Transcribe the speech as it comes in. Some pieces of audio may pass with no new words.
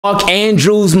Mark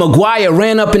Andrews Maguire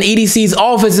ran up in EDC's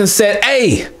office and said,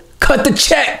 "Hey, cut the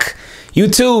check."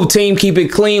 YouTube team, keep it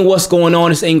clean. What's going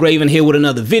on? It's Ingraven here with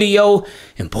another video.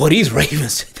 And boy, these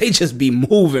Ravens, they just be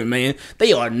moving, man.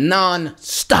 They are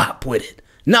non-stop with it.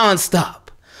 Non-stop.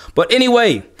 But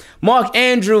anyway, Mark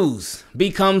Andrews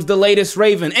becomes the latest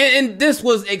Raven. And this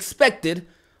was expected.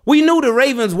 We knew the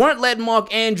Ravens weren't letting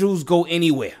Mark Andrews go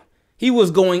anywhere. He was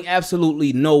going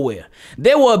absolutely nowhere.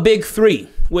 There were a big three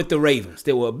with the Ravens.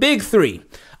 There were a big three.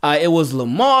 It was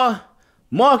Lamar,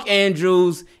 Mark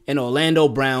Andrews, and Orlando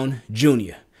Brown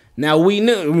Jr. Now, we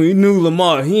knew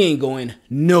Lamar, he ain't going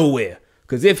nowhere.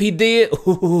 Because if he did,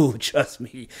 ooh, trust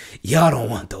me, y'all don't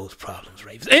want those problems,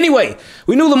 Ravens. Anyway,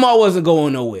 we knew Lamar wasn't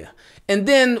going nowhere. And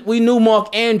then we knew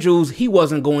Mark Andrews, he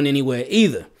wasn't going anywhere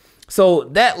either. So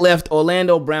that left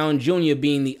Orlando Brown Jr.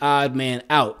 being the odd man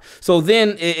out. So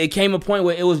then it came a point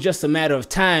where it was just a matter of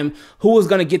time who was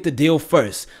going to get the deal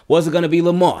first. Was it going to be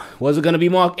Lamar? Was it going to be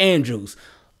Mark Andrews?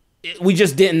 We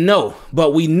just didn't know,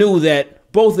 but we knew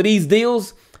that both of these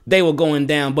deals, they were going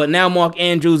down. But now Mark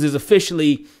Andrews is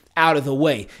officially out of the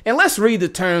way. And let's read the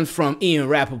terms from Ian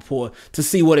Rappaport to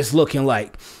see what it's looking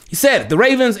like. He said, the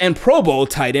Ravens and Pro Bowl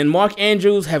tight end Mark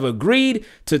Andrews have agreed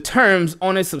to terms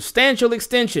on a substantial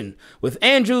extension, with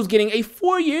Andrews getting a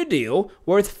 4-year deal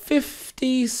worth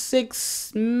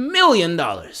 $56 million.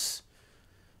 It's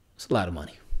a lot of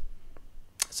money.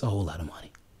 It's a whole lot of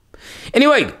money.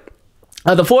 Anyway,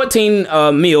 the 14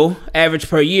 mil average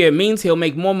per year means he'll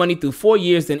make more money through 4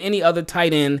 years than any other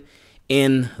tight end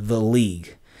in the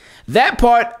league. That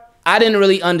part I didn't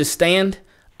really understand.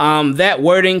 That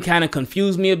wording kind of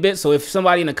confused me a bit. So if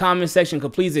somebody in the comment section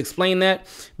could please explain that,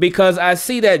 because I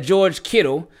see that George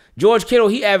Kittle,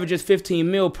 he averages 15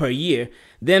 mil per year.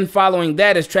 Then following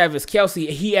that is Travis Kelce.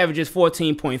 He averages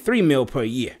 14.3 mil per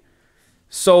year.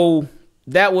 So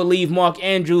that will leave Mark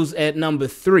Andrews at number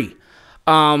 3.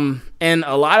 And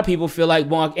a lot of people feel like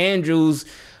Mark Andrews,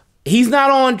 he's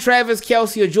not on Travis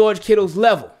Kelce or George Kittle's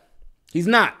level. He's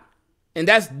not. And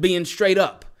that's being straight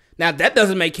up. Now, that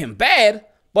doesn't make him bad,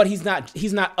 but he's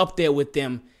not up there with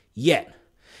them yet.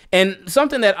 And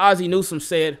something that Ozzie Newsome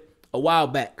said a while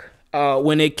back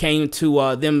when it came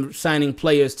to them signing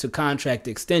players to contract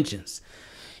extensions,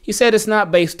 he said it's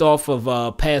not based off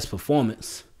of past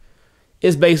performance.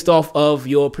 It's based off of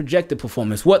your projected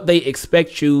performance, what they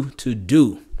expect you to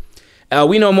do.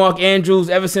 We know Mark Andrews,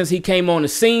 ever since he came on the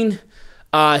scene,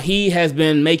 he has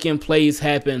been making plays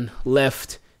happen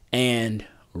left and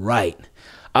right.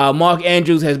 Mark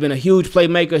Andrews has been a huge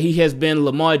playmaker. He has been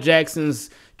Lamar Jackson's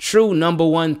true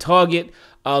 #1 target.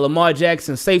 Lamar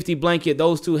Jackson's safety blanket.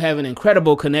 Those two have an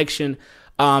incredible connection,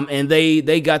 and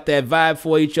they got that vibe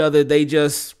for each other.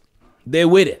 They're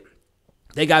with it.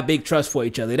 They got big trust for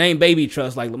each other. It ain't baby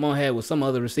trust like Lamar had with some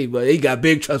other receiver, but he got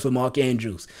big trust with Mark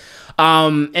Andrews.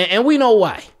 And we know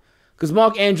why. Because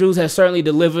Mark Andrews has certainly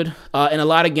delivered in a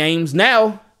lot of games.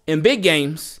 Now, in big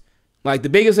games, like the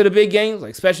biggest of the big games,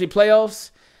 like especially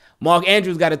playoffs, Mark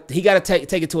Andrews got to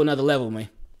take it to another level, man.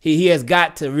 He has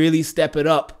got to really step it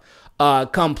up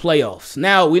come playoffs.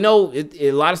 Now, we know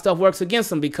a lot of stuff works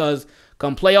against him because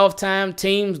come playoff time,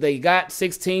 teams, they got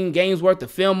 16 games worth of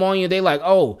film on you. They like,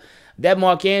 oh, that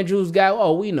Mark Andrews guy,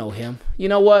 oh, we know him. You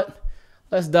know what?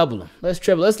 Let's double him. Let's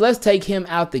triple. Let's take him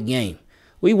out the game.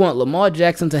 We want Lamar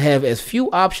Jackson to have as few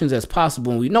options as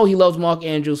possible. And we know he loves Mark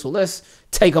Andrews, so let's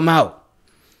take him out.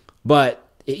 But,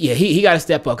 yeah, he got to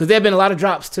step up because there have been a lot of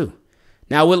drops, too.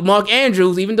 Now, with Mark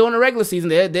Andrews, even during the regular season,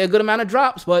 there are a good amount of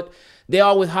drops, but they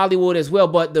are with Hollywood as well.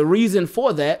 But the reason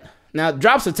for that, now,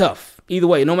 drops are tough either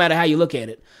way, no matter how you look at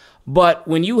it. But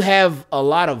when you have a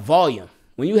lot of volume,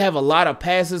 when you have a lot of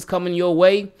passes coming your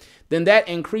way, then that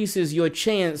increases your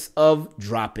chance of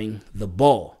dropping the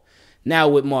ball. Now,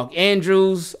 with Mark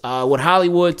Andrews, with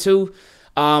Hollywood, too,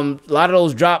 a lot of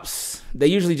those drops, they're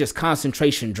usually just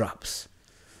concentration drops.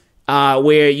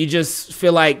 Where you just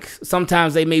feel like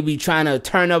sometimes they may be trying to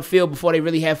turn upfield before they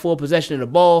really have full possession of the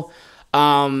ball.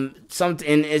 Sometimes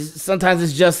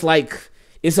it's just like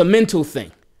it's a mental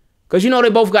thing. Because you know they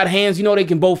both got hands. You know they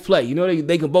can both play. You know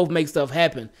they can both make stuff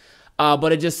happen.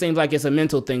 But it just seems like it's a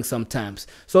mental thing sometimes.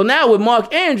 So now with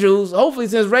Mark Andrews, hopefully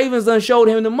since Ravens done showed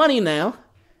him the money now,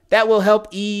 that will help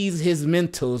ease his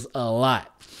mentals a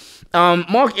lot.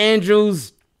 Mark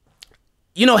Andrews,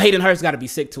 you know Hayden Hurst got to be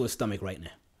sick to his stomach right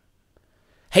now.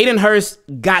 Hayden Hurst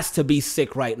got to be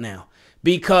sick right now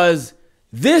because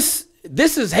this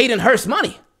is Hayden Hurst's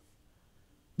money.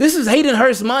 This is Hayden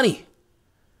Hurst's money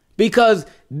because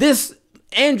this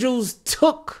Andrews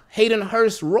took Hayden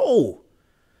Hurst's role.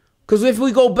 Because if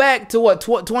we go back to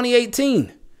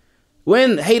 2018,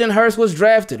 When Hayden Hurst was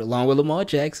drafted, along with Lamar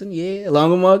Jackson, yeah,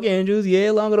 along with Mark Andrews,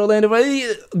 yeah, along with Orlando,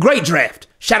 great draft.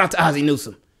 Shout out to Ozzie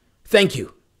Newsome. Thank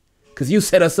you, because you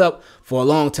set us up for a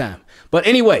long time. But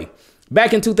anyway,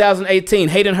 back in 2018,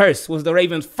 Hayden Hurst was the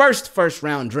Ravens'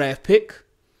 first-round draft pick.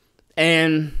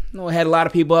 And it had a lot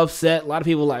of people upset. A lot of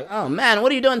people like, oh, man,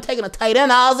 what are you doing taking a tight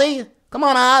end, Ozzie? Come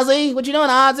on, Ozzie. What you doing,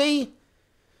 Ozzie?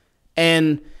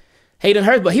 And Hayden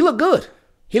Hurst, but he looked good.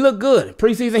 He looked good.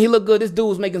 Preseason, he looked good. This dude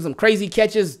was making some crazy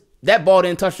catches. That ball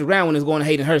didn't touch the ground when it was going to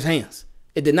Hayden Hurst's hands.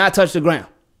 It did not touch the ground.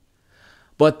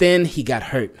 But then he got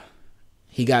hurt.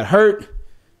 He got hurt,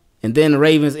 and then the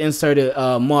Ravens inserted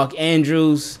Mark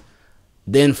Andrews.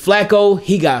 Then Flacco,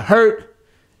 he got hurt.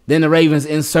 Then the Ravens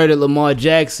inserted Lamar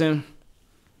Jackson.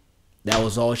 That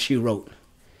was all she wrote.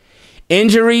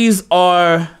 Injuries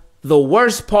are the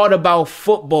worst part about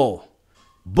football.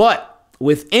 But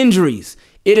with injuries,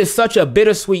 it is such a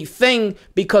bittersweet thing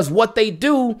because what they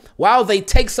do while they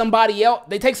take somebody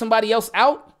else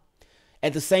out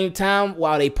at the same time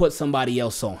while they put somebody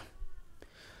else on.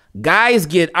 Guys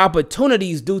get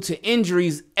opportunities due to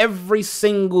injuries every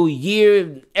single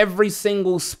year, every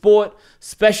single sport,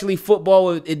 especially football,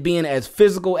 it being as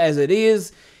physical as it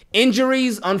is.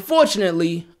 Injuries,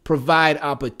 unfortunately, provide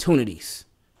opportunities.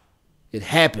 It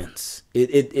happens.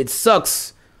 It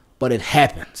sucks, but it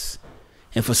happens.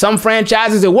 And for some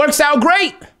franchises, it works out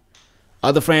great.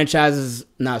 Other franchises,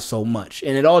 not so much.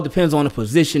 And it all depends on the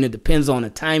position. It depends on the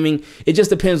timing. It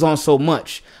just depends on so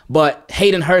much. But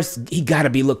Hayden Hurst, he got to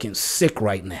be looking sick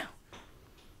right now.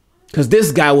 Because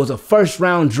this guy was a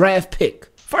first-round draft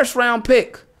pick. First-round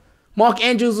pick. Mark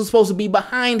Andrews was supposed to be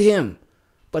behind him.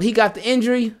 But he got the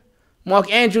injury.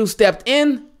 Mark Andrews stepped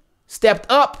in, stepped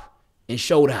up, and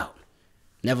showed out.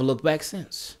 Never looked back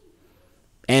since.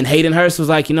 And Hayden Hurst was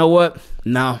like, you know what?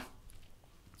 No.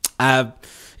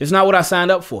 It's not what I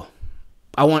signed up for.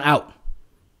 I want out.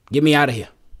 Get me out of here.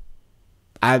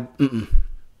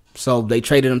 So they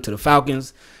traded him to the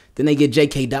Falcons. Then they get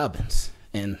J.K. Dobbins.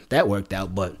 And that worked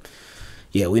out. But,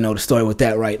 yeah, we know the story with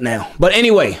that right now. But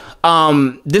anyway,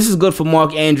 this is good for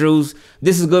Mark Andrews.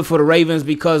 This is good for the Ravens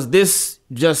because this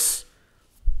is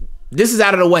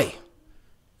out of the way.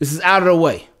 This is out of the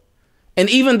way. And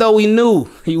even though we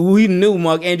knew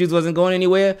Mark Andrews wasn't going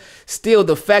anywhere, still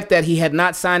the fact that he had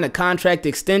not signed a contract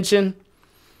extension,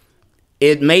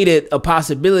 it made it a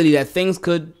possibility that things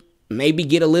could maybe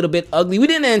get a little bit ugly. We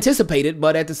didn't anticipate it,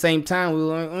 but at the same time, we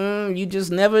were like, you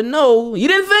just never know. You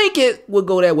didn't think it would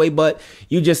go that way, but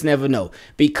you just never know.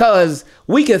 Because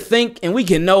we could think and we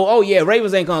can know, oh yeah,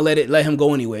 Ravens ain't going to let him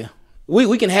go anywhere.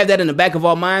 We can have that in the back of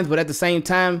our minds, but at the same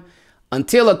time,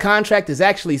 until a contract is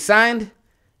actually signed,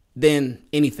 then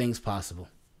anything's possible.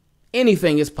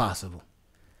 Anything is possible.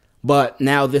 But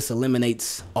now this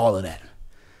eliminates all of that.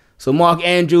 So Mark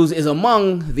Andrews is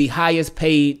among the highest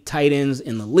paid tight ends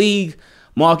in the league.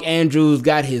 Mark Andrews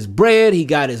got his bread, he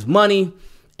got his money,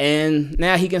 and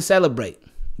now he can celebrate.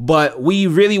 But we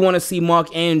really want to see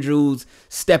Mark Andrews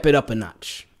step it up a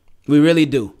notch. We really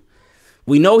do.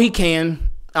 We know he can.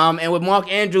 And with Mark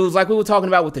Andrews, like we were talking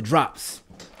about with the drops,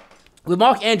 with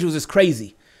Mark Andrews, it's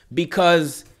crazy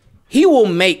because he will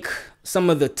make some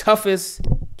of the toughest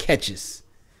catches.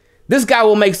 This guy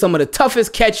will make some of the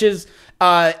toughest catches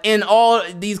in all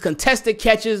these contested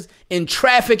catches, in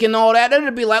traffic and all that.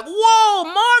 It'll be like, whoa,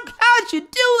 Mark, how'd you do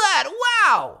that?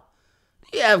 Wow.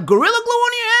 You have Gorilla Glue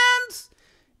on your hands?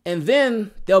 And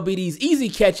then there'll be these easy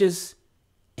catches,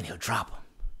 and he'll drop them.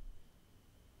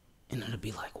 And it'll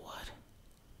be like, what?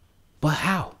 But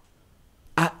how?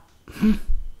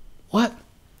 What?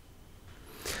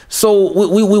 So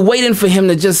we're waiting for him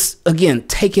to just, again,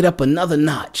 take it up another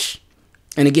notch.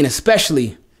 And again,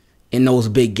 especially in those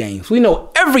big games. We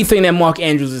know everything that Mark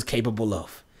Andrews is capable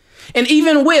of. And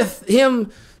even with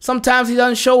him, sometimes he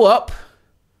doesn't show up.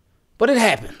 But it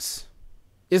happens.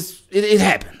 It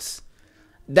happens.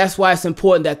 That's why it's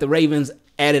important that the Ravens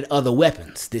added other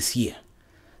weapons this year.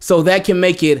 So that can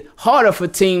make it harder for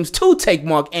teams to take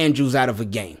Mark Andrews out of a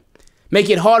game. Make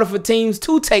it harder for teams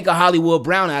to take a Hollywood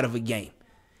Brown out of a game.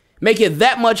 Make it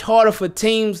that much harder for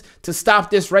teams to stop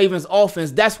this Ravens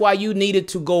offense. That's why you needed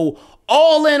to go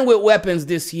all in with weapons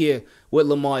this year with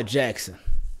Lamar Jackson.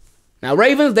 Now,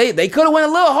 Ravens, they could have went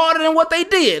a little harder than what they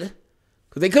did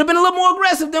because they could have been a little more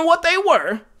aggressive than what they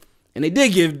were. And they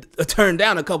did give a turn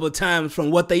down a couple of times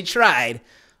from what they tried.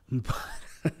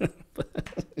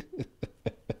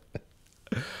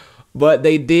 But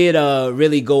they did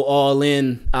really go all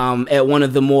in at one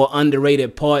of the more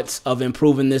underrated parts of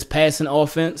improving this passing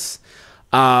offense.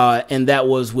 And that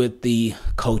was with the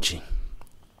coaching.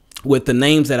 With the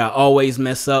names that I always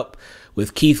mess up,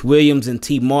 with Keith Williams and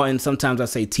T. Martin. Sometimes I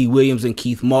say T. Williams and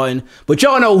Keith Martin, but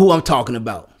y'all know who I'm talking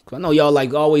about. I know y'all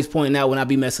like always pointing out when I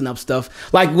be messing up stuff.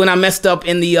 Like when I messed up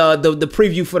in the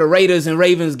preview for the Raiders and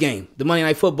Ravens game, the Monday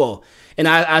Night Football. And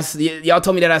y'all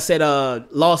told me that I said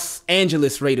Los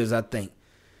Angeles Raiders, I think.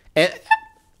 And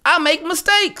I make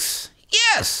mistakes.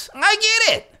 Yes, I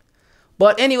get it.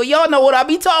 But anyway, y'all know what I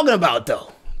be talking about though.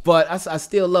 But I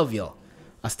still love y'all.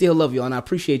 I still love y'all, and I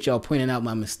appreciate y'all pointing out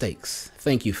my mistakes.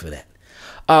 Thank you for that.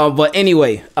 But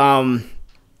anyway,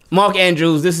 Mark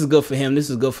Andrews, this is good for him. This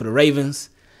is good for the Ravens.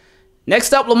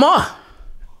 Next up, Lamar.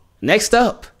 Next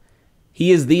up,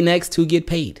 he is the next to get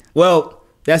paid. Well,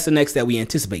 that's the next that we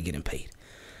anticipate getting paid.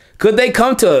 Could they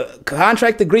come to a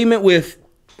contract agreement with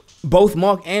both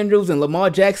Mark Andrews and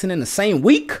Lamar Jackson in the same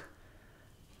week?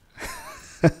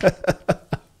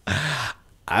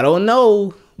 I don't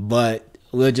know, but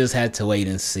we'll just have to wait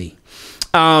and see.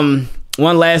 One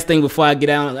last thing before I get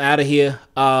out of here.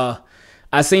 I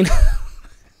seen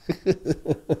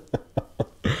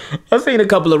a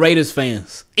couple of Raiders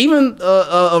fans, even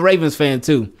a Ravens fan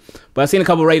too. But I seen a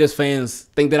couple of Raiders fans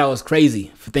think that I was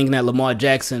crazy for thinking that Lamar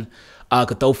Jackson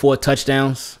could throw 4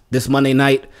 touchdowns this Monday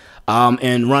night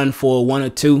and run for 1 or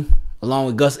 2, along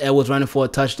with Gus Edwards running for a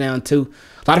touchdown too.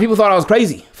 A lot of people thought I was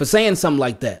crazy for saying something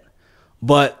like that.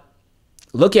 But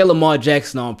look at Lamar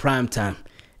Jackson on primetime,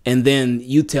 and then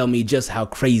you tell me just how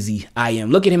crazy I am.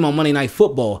 Look at him on Monday Night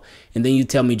Football, and then you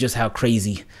tell me just how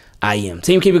crazy I am.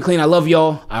 Team, keep it clean. I love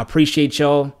y'all. I appreciate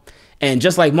y'all. And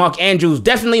just like Mark Andrews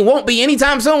definitely won't be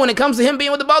anytime soon when it comes to him being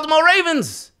with the Baltimore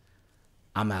Ravens,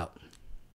 I'm out.